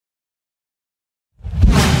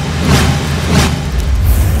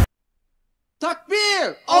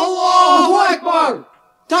تكبير الله أكبر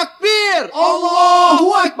تكبير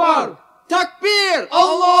الله أكبر تكبير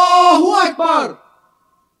الله أكبر.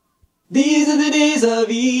 These are the days of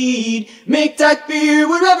Eid. Make takbir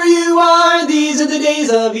wherever you are. These are the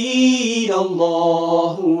days of Eid.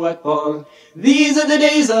 Allahu Akbar. These are the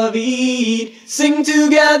days of Eid. Sing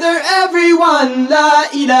together everyone. La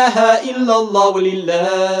ilaha illallah wa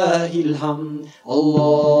lillahil hamd.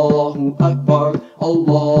 Allahu Akbar.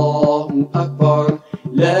 Allahu Akbar.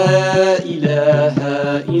 La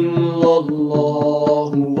ilaha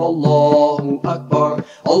illallah. Wallahu Akbar.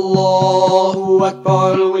 Allahu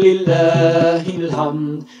Akbar wa lillahil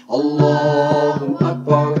hamd. Allahu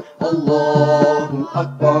Akbar. Allahu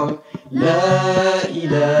Akbar. La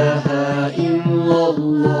ilaha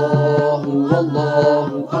illallah.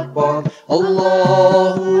 Wallahu Akbar.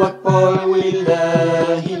 Allahu Akbar wa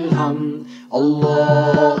lillahil hamd.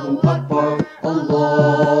 Allahu Akbar.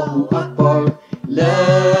 Allahu Akbar.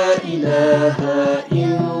 La ilaha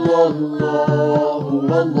illallah.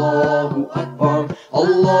 Wallahu Akbar.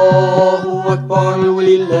 Allahu Akbar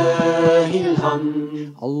walillahil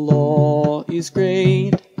hamd. Allah is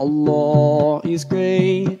great. Allah is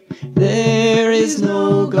great. There is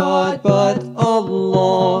no God but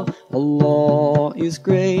Allah. Allah is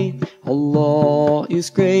great. Allah is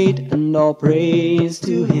great, and all praise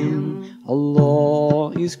to Him.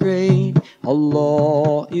 Allah is great.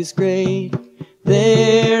 Allah is great.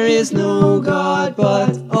 There is no God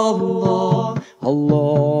but Allah.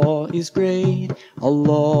 Allah is great.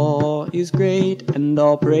 Allah is great, and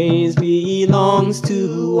all praise belongs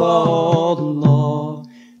to Allah.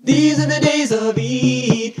 These are the days of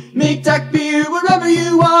Eid. Make takbir wherever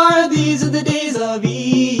you are. These are the days of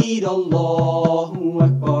Eid. Allahu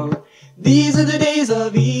Akbar. These are the days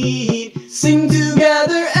of Eid. Sing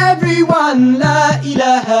together everyone. La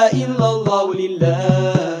ilaha illallah wa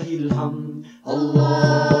lillahil hamd.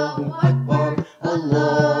 Allahu Akbar.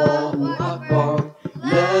 Allahu Akbar.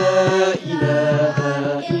 La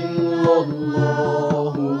ilaha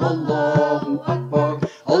illallah. Wallahu Akbar.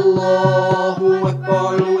 Allahu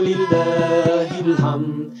Akbar walillahil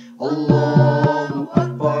hamd. Allahu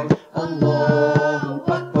Akbar. Allahu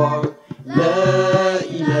Akbar. La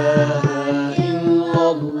ilaha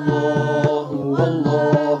illallah.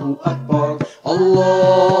 Wallahu Akbar.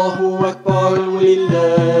 Allahu Akbar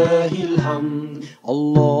walillahil hamd.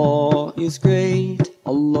 Allah is great.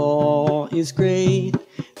 Allah is great.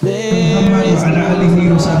 There is no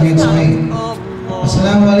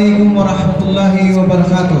Assalamualaikum warahmatullahi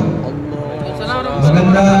wabarakatuh.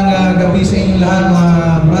 Magandang gabi sa inyong lahat mga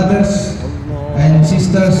brothers and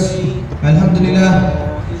sisters. Alhamdulillah,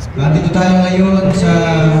 dito tayo ngayon sa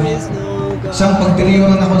isang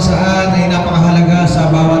pagdiriwang na kung saan ay napakahalaga sa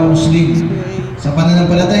bawat Muslim. Sa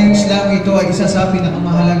pananampalatayang Islam, ito ay isa sa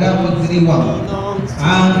pinakamahalagang pagdiriwang,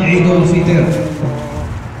 ang eid'ul fitr.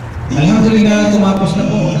 Alhamdulillah, tumapos na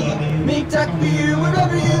po. Make takbir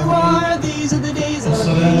wherever you are. These are the days of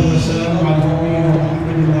Wassalatu wassalamu ala nabiyyina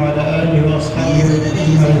Muhammadin wa ala alihi wa ashabihi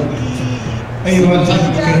ajma'in. أيها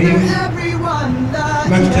الحج الكريم،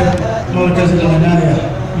 مكتب مركز العناية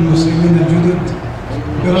المسلمين الجدد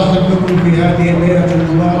يرحب بكم في هذه الليلة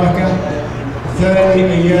المباركة، ثاني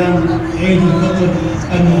أيام عيد الفطر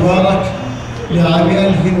المبارك لعام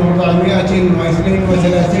 1432 من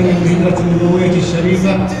الهجرة النبوية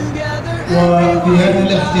الشريفة. وفي هذا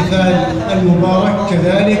الاحتفال المبارك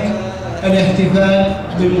كذلك الاحتفال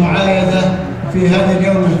بالمعايدة في هذا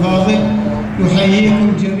اليوم الفاضل.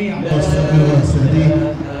 يحييكم جميعا.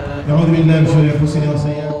 نعوذ بالله من شرور انفسنا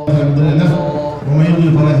وسيئات اعمالنا، ومن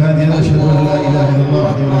يضلل فلا هادي له. اشهد ان لا اله الا الله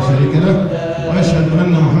وحده لا شريك له، واشهد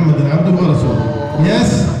ان محمدا عبده ورسوله.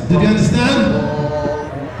 Yes, did you understand?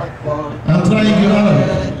 I'm trying your Arabic.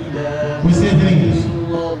 We say it in English.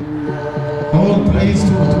 All praise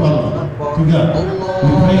to Allah, to God. We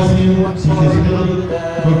praise Him, seek His help,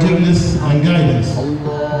 forgiveness and guidance.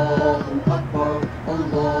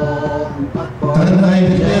 And I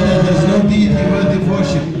declare that there is no deity worthy of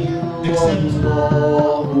worship except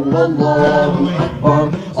Allahu Akbar.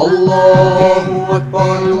 Allahu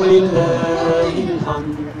Akbar walillahil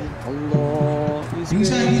hamd. Allah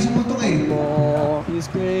is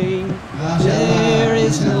great. There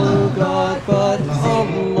is no God but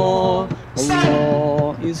Allah.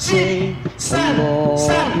 Allah is great. Allah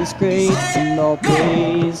is great, and all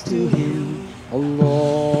praise to Him.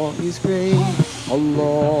 Allah is great.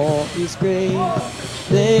 Allah is great.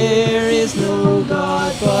 There is no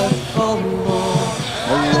God but Allah.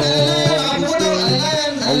 Allah is great.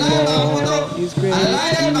 Allah is great,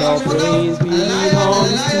 and all praise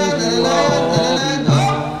belongs to Allah.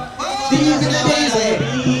 These are the days of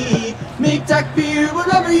Eid. Make takbir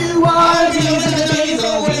wherever you are. These are the days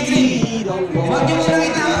of Eid, Allah.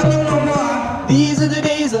 These are the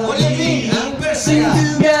days of Eid. Sing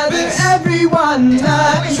together, everyone.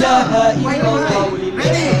 La ilaha illallah.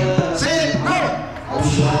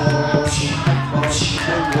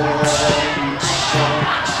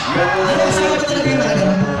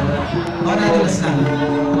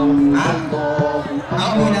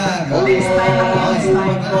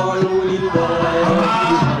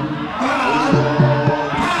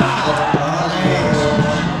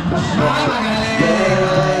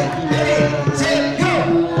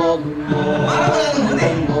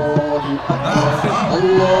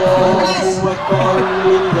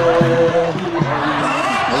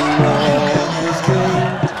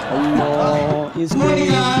 Is great.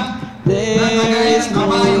 There is no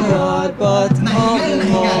God but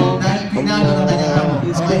Allah. Allah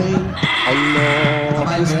is great.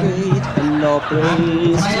 Allah is great, and all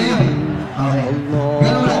praise to Him.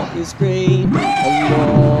 Allah is great.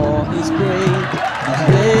 Allah is great.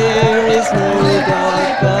 There is no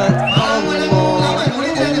God but Allah. Allah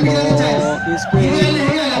is great.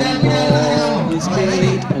 Allah is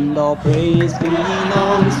great, and all praise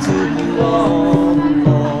belongs to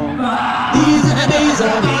Allah. These are the days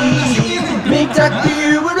of Eid. Make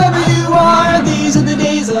takbir wherever you are. These are the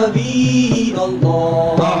days of Eid.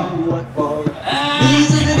 Allahu Akbar.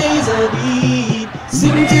 These are the days of Eid.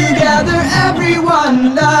 Sing together,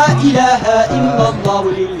 everyone. La ilaha illallah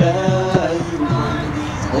lillahi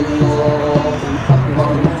Allahu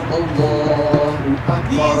Akbar. Allahu Akbar.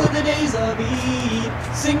 These are the days of Eid.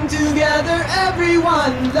 Sing together,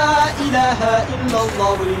 everyone. La ilaha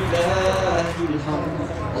illallah lillahi alhamd.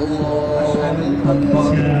 Allahu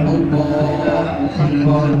Akbar, Allahu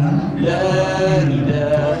Akbar, La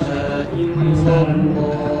ilaha illallah,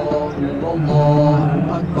 Allahu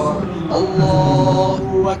Akbar,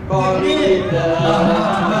 Allahu Akbar,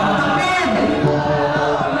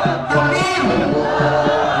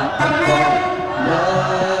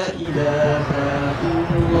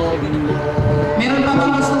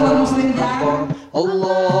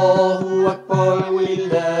 Allahu Akbar,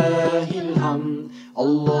 lillahil hamd.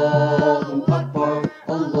 Allahu Akbar,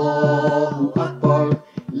 Allahu Akbar,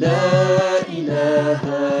 La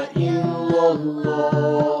ilaha illallah,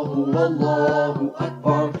 Allahu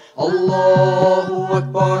Akbar, Allahu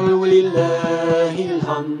Akbar, lillahil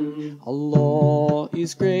hamd. Allah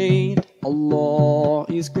is great, Allah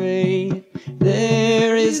is great.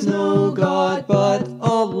 There is no God but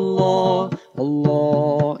Allah.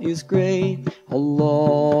 Allah is great,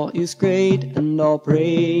 Allah is great, and all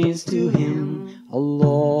praise to Him.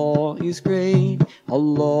 Allah is great,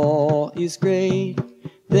 Allah is great.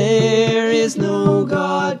 There is no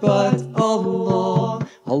God but Allah.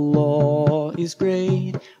 Allah is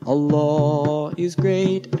great, Allah is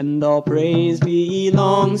great, and all praise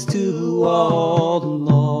belongs to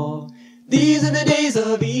Allah. These are the days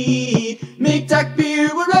of Eid. Make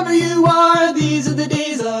takbir wherever you are. These are the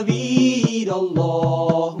days of Eid.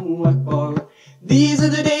 Allahu Akbar. These are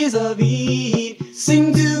the days of Eid.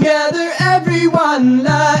 Sing together, everyone.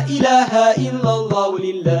 La ilaha illallah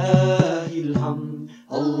lillahil hamd.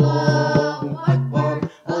 Allahu Akbar.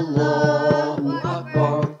 Allahu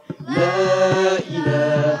Akbar. La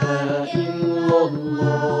ilaha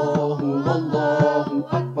illallah. Allahu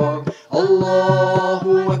Akbar.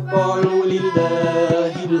 Allahu Akbar,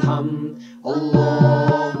 lillahil hamd.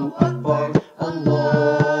 Allahu Akbar,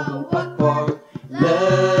 Allahu Akbar,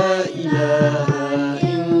 La ilaha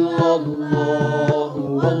illallah,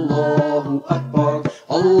 Allahu Akbar,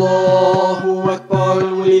 Allahu Akbar,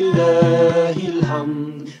 lillahil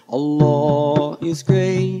hamd. Allah is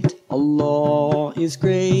great, Allah is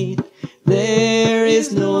great. There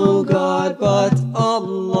is no God but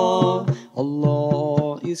Allah.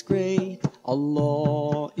 Allah is great,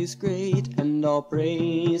 Allah is great, and all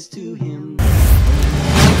praise to Him.